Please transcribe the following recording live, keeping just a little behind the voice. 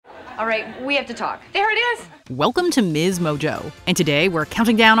All right, we have to talk. There it is! Welcome to MsMojo, and today we're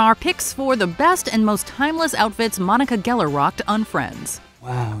counting down our picks for the best and most timeless outfits Monica Geller rocked on Friends.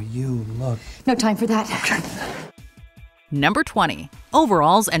 Wow, you look... No time for that. Number 20.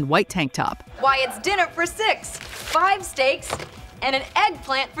 Overalls and white tank top. Why, it's dinner for 6, 5 steaks, and an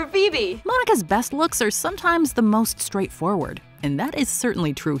eggplant for Phoebe. Monica's best looks are sometimes the most straightforward, and that is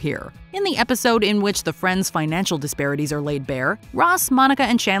certainly true here. In the episode in which the Friends' financial disparities are laid bare, Ross, Monica,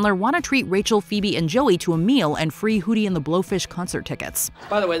 and Chandler want to treat Rachel, Phoebe, and Joey to a meal and free Hootie and the Blowfish concert tickets.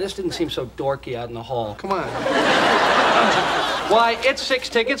 By the way, this didn't seem so dorky out in the hall. Come on. Why, it's 6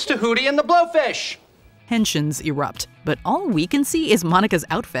 tickets to Hootie and the Blowfish! Tensions erupt, but all we can see is Monica's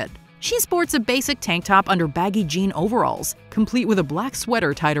outfit. She sports a basic tank top under baggy jean overalls, complete with a black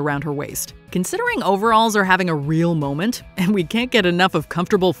sweater tied around her waist. Considering overalls are having a real moment, and we can't get enough of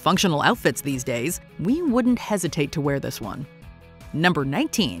comfortable, functional outfits these days, we wouldn't hesitate to wear this one. Number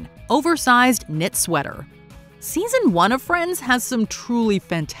 19. Oversized knit sweater. Season 1 of Friends has some truly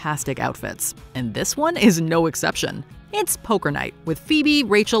fantastic outfits, and this one is no exception. It's poker night, with Phoebe,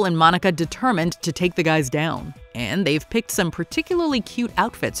 Rachel, and Monica determined to take the guys down. And they've picked some particularly cute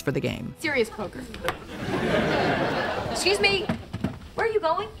outfits for the game. Serious poker. Excuse me, where are you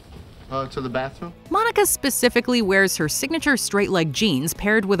going? To the bathroom. Monica specifically wears her signature straight-leg jeans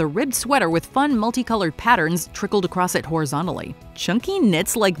paired with a ribbed sweater with fun multicolored patterns trickled across it horizontally. Chunky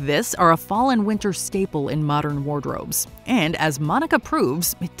knits like this are a fall and winter staple in modern wardrobes. And as Monica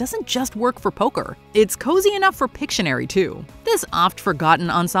proves, it doesn't just work for poker. It's cozy enough for Pictionary too. This oft-forgotten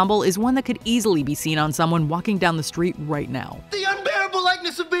ensemble is one that could easily be seen on someone walking down the street right now. The unbearable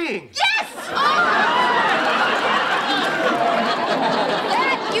likeness of being. Yes!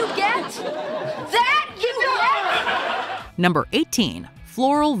 That you get? That you get? Number 18.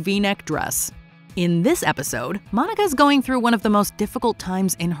 Floral V-neck dress. In this episode, Monica's going through one of the most difficult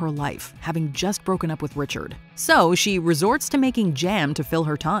times in her life, having just broken up with Richard. So she resorts to making jam to fill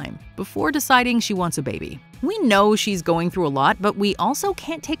her time, before deciding she wants a baby. We know she's going through a lot, but we also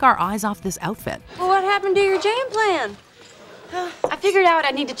can't take our eyes off this outfit. Well, what happened to your jam plan? I figured out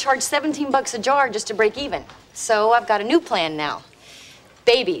I'd need to charge 17 bucks a jar just to break even. So I've got a new plan now.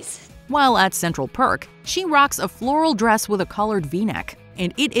 Babies. While at Central Perk, she rocks a floral dress with a collared V-neck,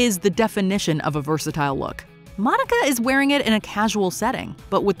 and it is the definition of a versatile look. Monica is wearing it in a casual setting,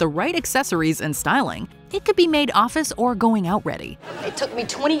 but with the right accessories and styling, it could be made office or going out ready. It took me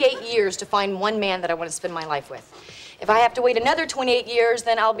 28 years to find one man that I want to spend my life with. If I have to wait another 28 years,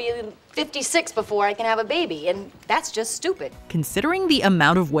 then I'll be 56 before I can have a baby, and that's just stupid. Considering the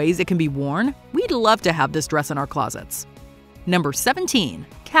amount of ways it can be worn, we'd love to have this dress in our closets. Number 17.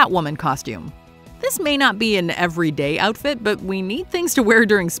 Catwoman costume. This may not be an everyday outfit, but we need things to wear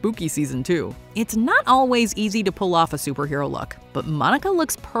during spooky season too. It's not always easy to pull off a superhero look, but Monica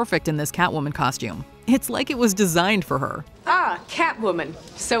looks perfect in this Catwoman costume. It's like it was designed for her. Ah, Catwoman.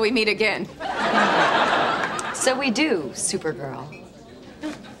 So we meet again. So we do, Supergirl.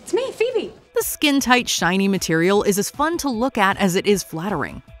 It's me, Phoebe. The skin-tight, shiny material is as fun to look at as it is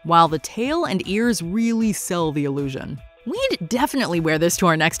flattering, while the tail and ears really sell the illusion. We'd definitely wear this to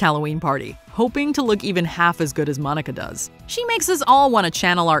our next Halloween party, hoping to look even half as good as Monica does. She makes us all want to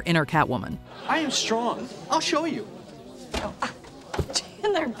channel our inner Catwoman. I am strong. I'll show you.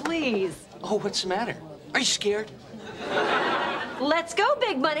 Chandler, please. Oh, what's the matter? Are you scared? Let's go,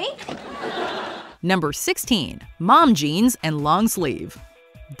 Big Money. Number 16. Mom jeans and long sleeve.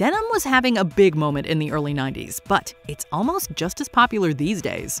 Denim was having a big moment in the early 90s, but it's almost just as popular these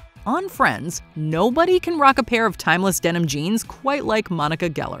days. On Friends, nobody can rock a pair of timeless denim jeans quite like Monica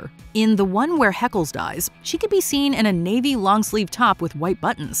Geller. In the one where Heckles dies, she could be seen in a navy long-sleeve top with white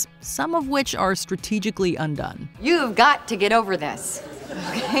buttons, some of which are strategically undone. You've got to get over this,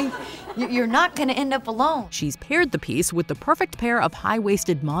 okay? You're not gonna end up alone. She's paired the piece with the perfect pair of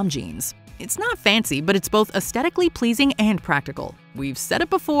high-waisted mom jeans. It's not fancy, but it's both aesthetically pleasing and practical. We've said it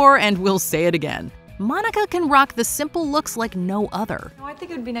before and we'll say it again. Monica can rock the simple looks like no other. Oh, I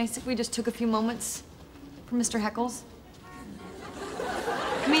think it would be nice if we just took a few moments for Mr. Heckles.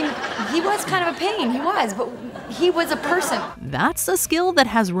 I mean, he was kind of a pain, but he was a person. That's a skill that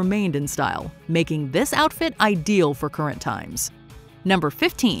has remained in style, making this outfit ideal for current times. Number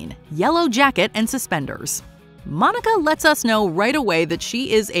 15. Yellow jacket and suspenders. Monica lets us know right away that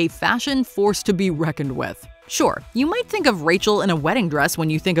she is a fashion force to be reckoned with. Sure, you might think of Rachel in a wedding dress when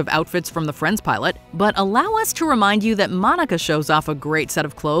you think of outfits from the Friends pilot, but allow us to remind you that Monica shows off a great set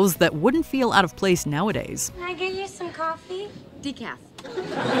of clothes that wouldn't feel out of place nowadays. Can I get you some coffee? Decaf.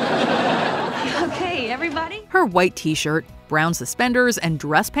 Okay, everybody? Her white t-shirt, brown suspenders, and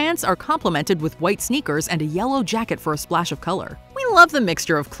dress pants are complemented with white sneakers and a yellow jacket for a splash of color. We love the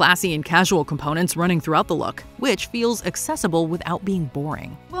mixture of classy and casual components running throughout the look, which feels accessible without being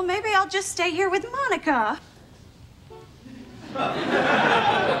boring. Well, maybe I'll just stay here with Monica.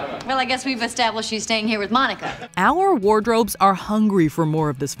 Well, I guess we've established she's staying here with Monica. Our wardrobes are hungry for more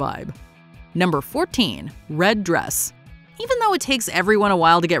of this vibe. Number 14, red dress. Even though it takes everyone a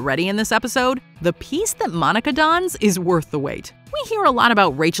while to get ready in this episode, the piece that Monica dons is worth the wait. We hear a lot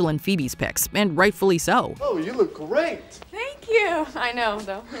about Rachel and Phoebe's pics, and rightfully so. Oh, you look great. Thank you. I know,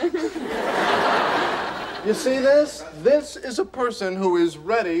 though. You see this? This is a person who is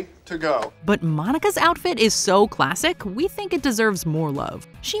ready to go. But Monica's outfit is so classic, we think it deserves more love.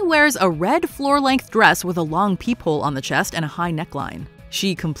 She wears a red floor-length dress with a long peephole on the chest and a high neckline.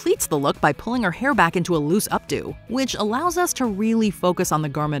 She completes the look by pulling her hair back into a loose updo, which allows us to really focus on the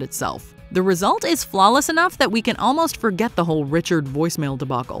garment itself. The result is flawless enough that we can almost forget the whole Richard voicemail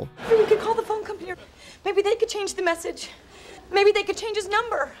debacle. We could call the phone company. Maybe they could change the message. Maybe they could change his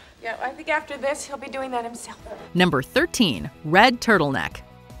number. Yeah, I think after this, he'll be doing that himself. Number 13, red turtleneck.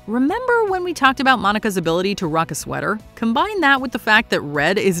 Remember when we talked about Monica's ability to rock a sweater? Combine that with the fact that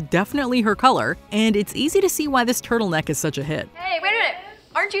red is definitely her color, and it's easy to see why this turtleneck is such a hit. Hey, wait a minute.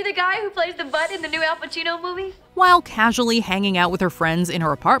 Aren't you the guy who plays the butt in the new Al Pacino movie? While casually hanging out with her friends in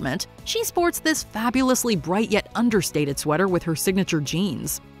her apartment, she sports this fabulously bright yet understated sweater with her signature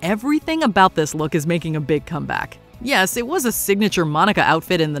jeans. Everything about this look is making a big comeback. Yes, it was a signature Monica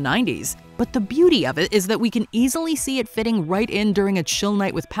outfit in the 90s, but the beauty of it is that we can easily see it fitting right in during a chill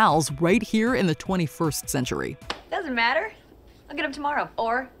night with pals right here in the 21st century. Doesn't matter. I'll get him tomorrow.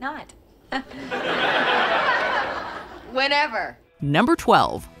 Or not. Whenever. Number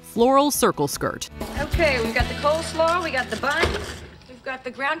 12, floral circle skirt. Okay, we've got the coleslaw, we got the buns. We've got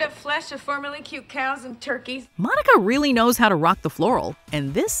the ground-up flesh of formerly cute cows and turkeys. Monica really knows how to rock the floral,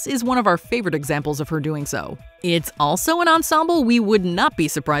 and this is one of our favorite examples of her doing so. It's also an ensemble we would not be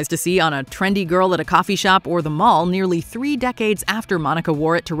surprised to see on a trendy girl at a coffee shop or the mall nearly 3 decades after Monica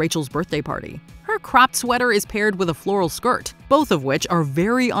wore it to Rachel's birthday party. Her cropped sweater is paired with a floral skirt, both of which are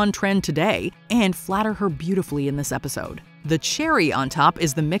very on trend today and flatter her beautifully in this episode. The cherry on top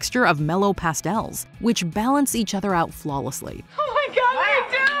is the mixture of mellow pastels, which balance each other out flawlessly. Oh my God, we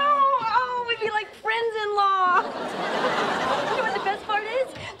do! Oh, we'd be like friends-in-law. You know what the best part is?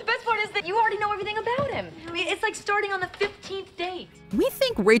 The best part is that you already know everything about him. I mean, it's like starting on the 15th date. We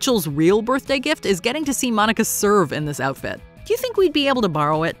think Rachel's real birthday gift is getting to see Monica serve in this outfit. Do you think we'd be able to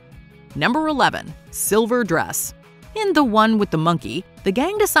borrow it? Number 11, silver dress. In the one with the monkey, the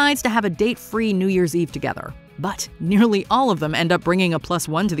gang decides to have a date-free New Year's Eve together. But nearly all of them end up bringing a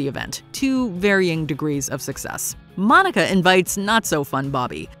 +1 to the event, to varying degrees of success. Monica invites not-so-fun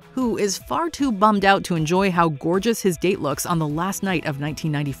Bobby, who is far too bummed out to enjoy how gorgeous his date looks on the last night of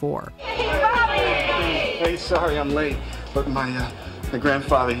 1994. Hey, sorry I'm late, but my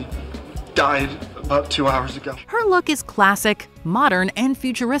grandfather died about 2 hours ago. Her look is classic, modern, and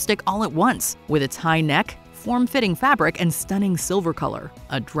futuristic all at once, with its high neck, form-fitting fabric, and stunning silver color.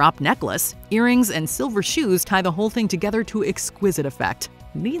 A drop necklace, earrings, and silver shoes tie the whole thing together to exquisite effect.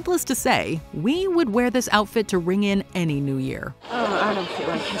 Needless to say, we would wear this outfit to ring in any new year. Oh, I don't feel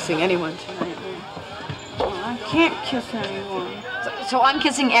like kissing anyone tonight. Oh, I can't kiss anyone. So I'm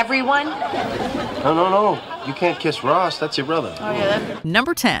kissing everyone? No. You can't kiss Ross. That's your brother. Oh, yeah, that's...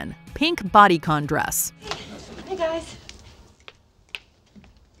 Number 10, pink bodycon dress. Hey, guys.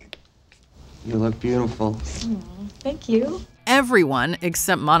 You look beautiful. Thank you. Everyone,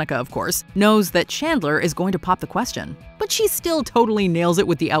 except Monica of course, knows that Chandler is going to pop the question. But she still totally nails it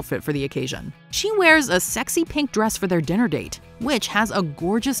with the outfit for the occasion. She wears a sexy pink dress for their dinner date, which has a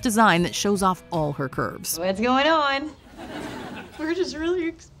gorgeous design that shows off all her curves. What's going on? We're just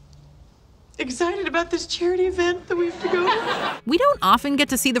really excited about this charity event that we have to go to. We don't often get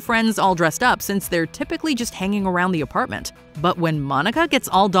to see the friends all dressed up since they're typically just hanging around the apartment. But when Monica gets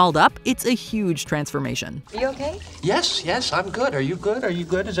all dolled up, it's a huge transformation. Are you okay? Yes, I'm good. Are you good? Are you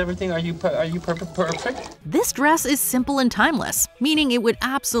good? Is everything, are you perfect? This dress is simple and timeless, meaning it would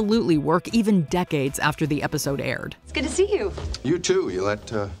absolutely work even decades after the episode aired. It's good to see you. You too. You let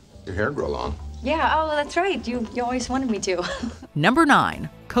your hair grow long. Yeah, oh, that's right. You always wanted me to. Number 9,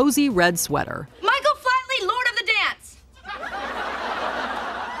 cozy red sweater. Michael Flatley, Lord of the Dance!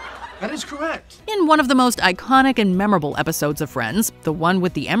 That is correct. In one of the most iconic and memorable episodes of Friends, the one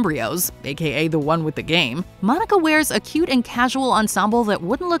with the embryos, aka the one with the game, Monica wears a cute and casual ensemble that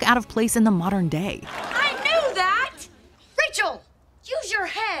wouldn't look out of place in the modern day. I knew that! Rachel, use your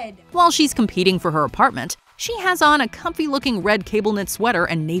head! While she's competing for her apartment, she has on a comfy-looking red cable knit sweater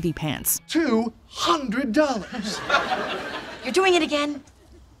and navy pants. $200. You're doing it again?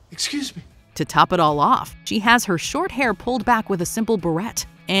 Excuse me. To top it all off, she has her short hair pulled back with a simple barrette.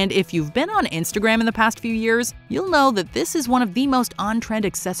 And if you've been on Instagram in the past few years, you'll know that this is one of the most on-trend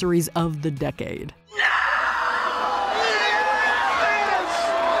accessories of the decade.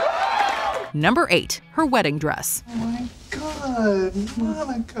 Number 8, her wedding dress. Oh my God,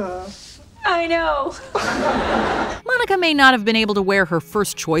 Monica. I know. Monica may not have been able to wear her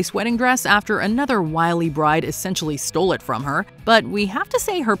first choice wedding dress after another wily bride essentially stole it from her, but we have to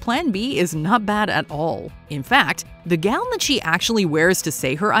say her plan B is not bad at all. In fact, the gown that she actually wears to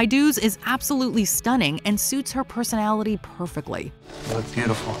say her I do's is absolutely stunning and suits her personality perfectly. You look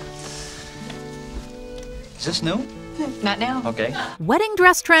beautiful. Is this new? Not now. Okay. Wedding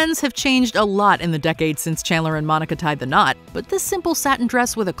dress trends have changed a lot in the decades since Chandler and Monica tied the knot, but this simple satin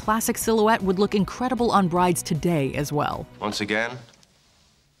dress with a classic silhouette would look incredible on brides today as well. Once again,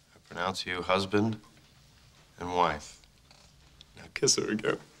 I pronounce you husband and wife. Now kiss her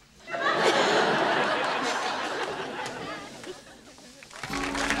again.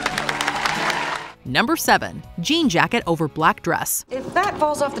 Number 7, jean jacket over black dress. If that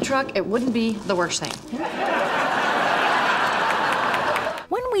falls off the truck, it wouldn't be the worst thing.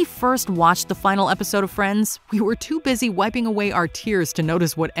 When we first watched the final episode of Friends, we were too busy wiping away our tears to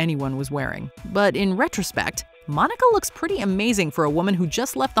notice what anyone was wearing. But in retrospect, Monica looks pretty amazing for a woman who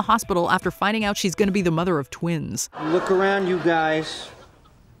just left the hospital after finding out she's going to be the mother of twins. Look around, you guys.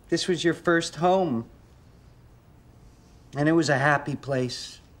 This was your first home. And it was a happy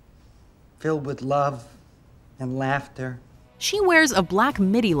place, filled with love and laughter. She wears a black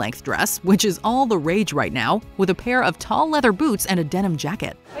midi-length dress, which is all the rage right now, with a pair of tall leather boots and a denim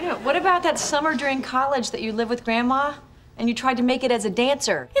jacket. Wait a minute, what about that summer during college that you lived with Grandma and you tried to make it as a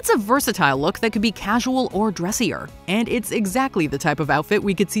dancer? It's a versatile look that could be casual or dressier, and it's exactly the type of outfit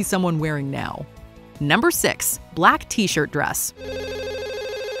we could see someone wearing now. Number 6, black t-shirt dress.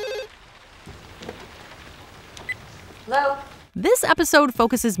 Hello? This episode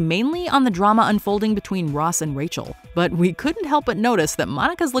focuses mainly on the drama unfolding between Ross and Rachel, but we couldn't help but notice that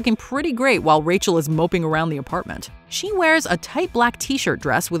Monica's looking pretty great while Rachel is moping around the apartment. She wears a tight black t-shirt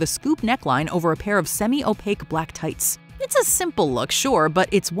dress with a scoop neckline over a pair of semi-opaque black tights. It's a simple look, sure, but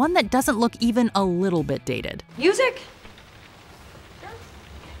it's one that doesn't look even a little bit dated. Music?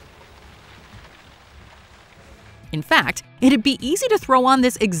 In fact, it'd be easy to throw on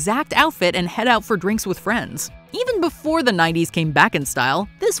this exact outfit and head out for drinks with friends. Even before the 90s came back in style,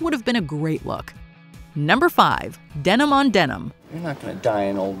 this would have been a great look. Number 5, denim on denim. You're not gonna die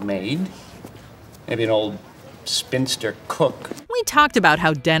an old maid. Maybe an old spinster cook. We talked about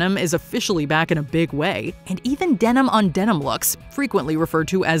how denim is officially back in a big way, and even denim on denim looks, frequently referred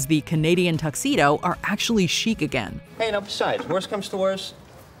to as the Canadian tuxedo, are actually chic again. Hey, now besides, worst comes to worst,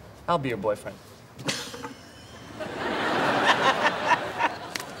 I'll be your boyfriend.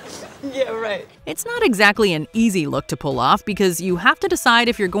 Yeah, right. It's not exactly an easy look to pull off because you have to decide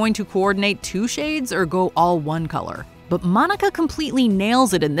if you're going to coordinate 2 shades or go all one color. But Monica completely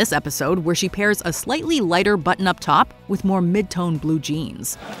nails it in this episode where she pairs a slightly lighter button-up top with more mid-tone blue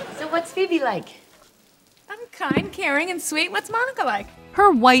jeans. So what's Phoebe like? I'm kind, caring, and sweet. What's Monica like?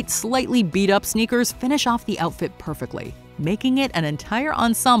 Her white, slightly beat-up sneakers finish off the outfit perfectly, making it an entire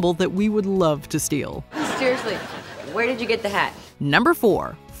ensemble that we would love to steal. Seriously, where did you get the hat? Number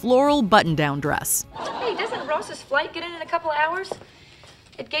 4, floral button-down dress. Hey, doesn't Ross's flight get in a couple of hours?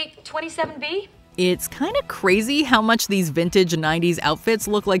 At gate 27B? It's kind of crazy how much these vintage 90s outfits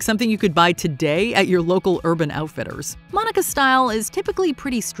look like something you could buy today at your local Urban Outfitters. Monica's style is typically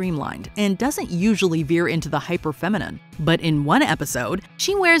pretty streamlined and doesn't usually veer into the hyper-feminine. But in one episode,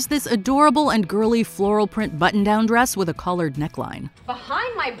 she wears this adorable and girly floral print button-down dress with a collared neckline.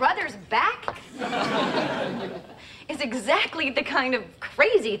 Behind my brother's back? Is exactly the kind of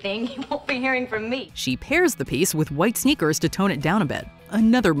crazy thing you won't be hearing from me. She pairs the piece with white sneakers to tone it down a bit,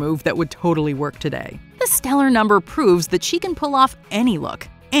 another move that would totally work today. The stellar number proves that she can pull off any look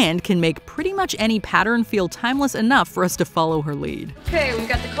and can make pretty much any pattern feel timeless enough for us to follow her lead. Okay, we've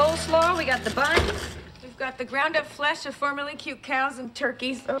got the coleslaw, we got the bun, we've got the ground up flesh of formerly cute cows and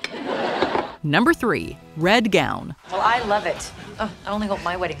turkeys. Number 3, red gown. Well, I love it. Oh, I only hope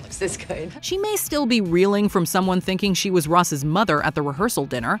my wedding looks this good. She may still be reeling from someone thinking she was Ross's mother at the rehearsal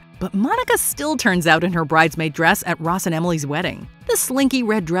dinner, but Monica still turns out in her bridesmaid dress at Ross and Emily's wedding. The slinky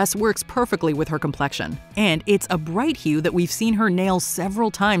red dress works perfectly with her complexion, and it's a bright hue that we've seen her nail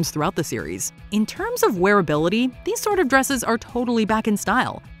several times throughout the series. In terms of wearability, these sort of dresses are totally back in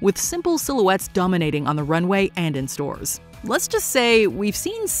style, with simple silhouettes dominating on the runway and in stores. Let's just say we've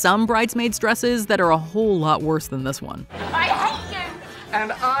seen some bridesmaids' dresses that are a whole lot worse than this one. I hate you!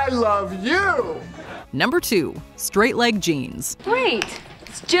 And I love you! Number 2, straight leg jeans. Wait,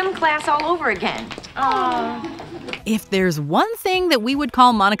 It's gym class all over again. Oh. If there's one thing that we would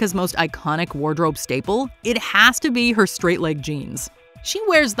call Monica's most iconic wardrobe staple, it has to be her straight-leg jeans. She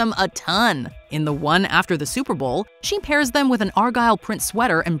wears them a ton. In the one after the Super Bowl, she pairs them with an argyle print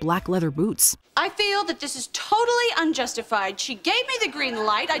sweater and black leather boots. I feel that this is totally unjustified. She gave me the green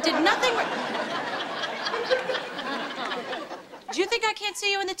light. I did nothing. Do you think I can't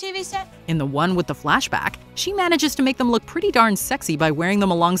see you in the TV set? In the one with the flashback, she manages to make them look pretty darn sexy by wearing them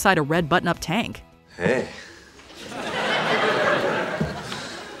alongside a red button-up tank. Hey.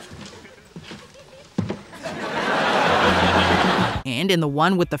 And in the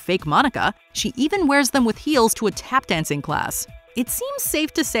one with the fake Monica, she even wears them with heels to a tap dancing class. It seems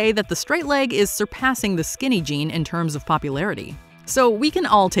safe to say that the straight leg is surpassing the skinny jean in terms of popularity. So we can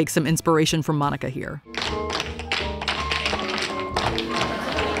all take some inspiration from Monica here.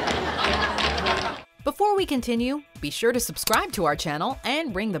 Before we continue, be sure to subscribe to our channel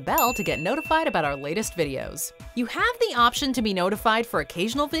and ring the bell to get notified about our latest videos. You have the option to be notified for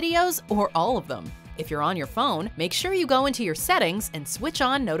occasional videos or all of them. If you're on your phone, make sure you go into your settings and switch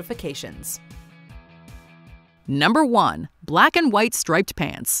on notifications. Number 1. Black and white striped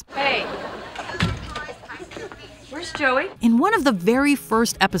pants. Hey. Where's Joey? In one of the very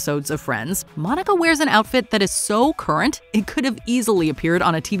first episodes of Friends, Monica wears an outfit that is so current, it could have easily appeared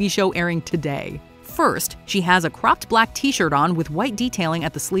on a TV show airing today. First, she has a cropped black t-shirt on with white detailing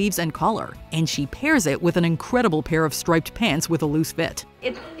at the sleeves and collar, and she pairs it with an incredible pair of striped pants with a loose fit.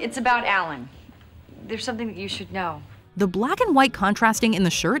 It's about Alan. There's something that you should know. The black and white contrasting in the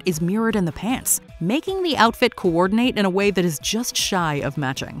shirt is mirrored in the pants, making the outfit coordinate in a way that is just shy of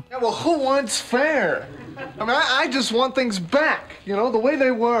matching. Yeah, well, who wants fair? I mean, I just want things back, you know, the way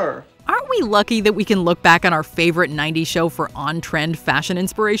they were. Aren't we lucky that we can look back on our favorite 90s show for on-trend fashion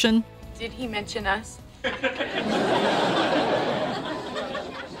inspiration? Did he mention us?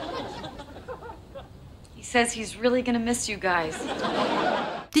 He says he's really gonna miss you guys.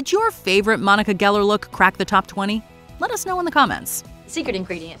 Did your favorite Monica Geller look crack the top 20? Let us know in the comments. The secret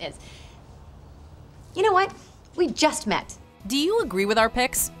ingredient is, you know what? We just met. Do you agree with our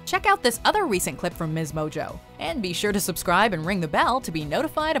picks? Check out this other recent clip from MsMojo. And be sure to subscribe and ring the bell to be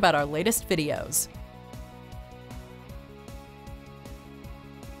notified about our latest videos.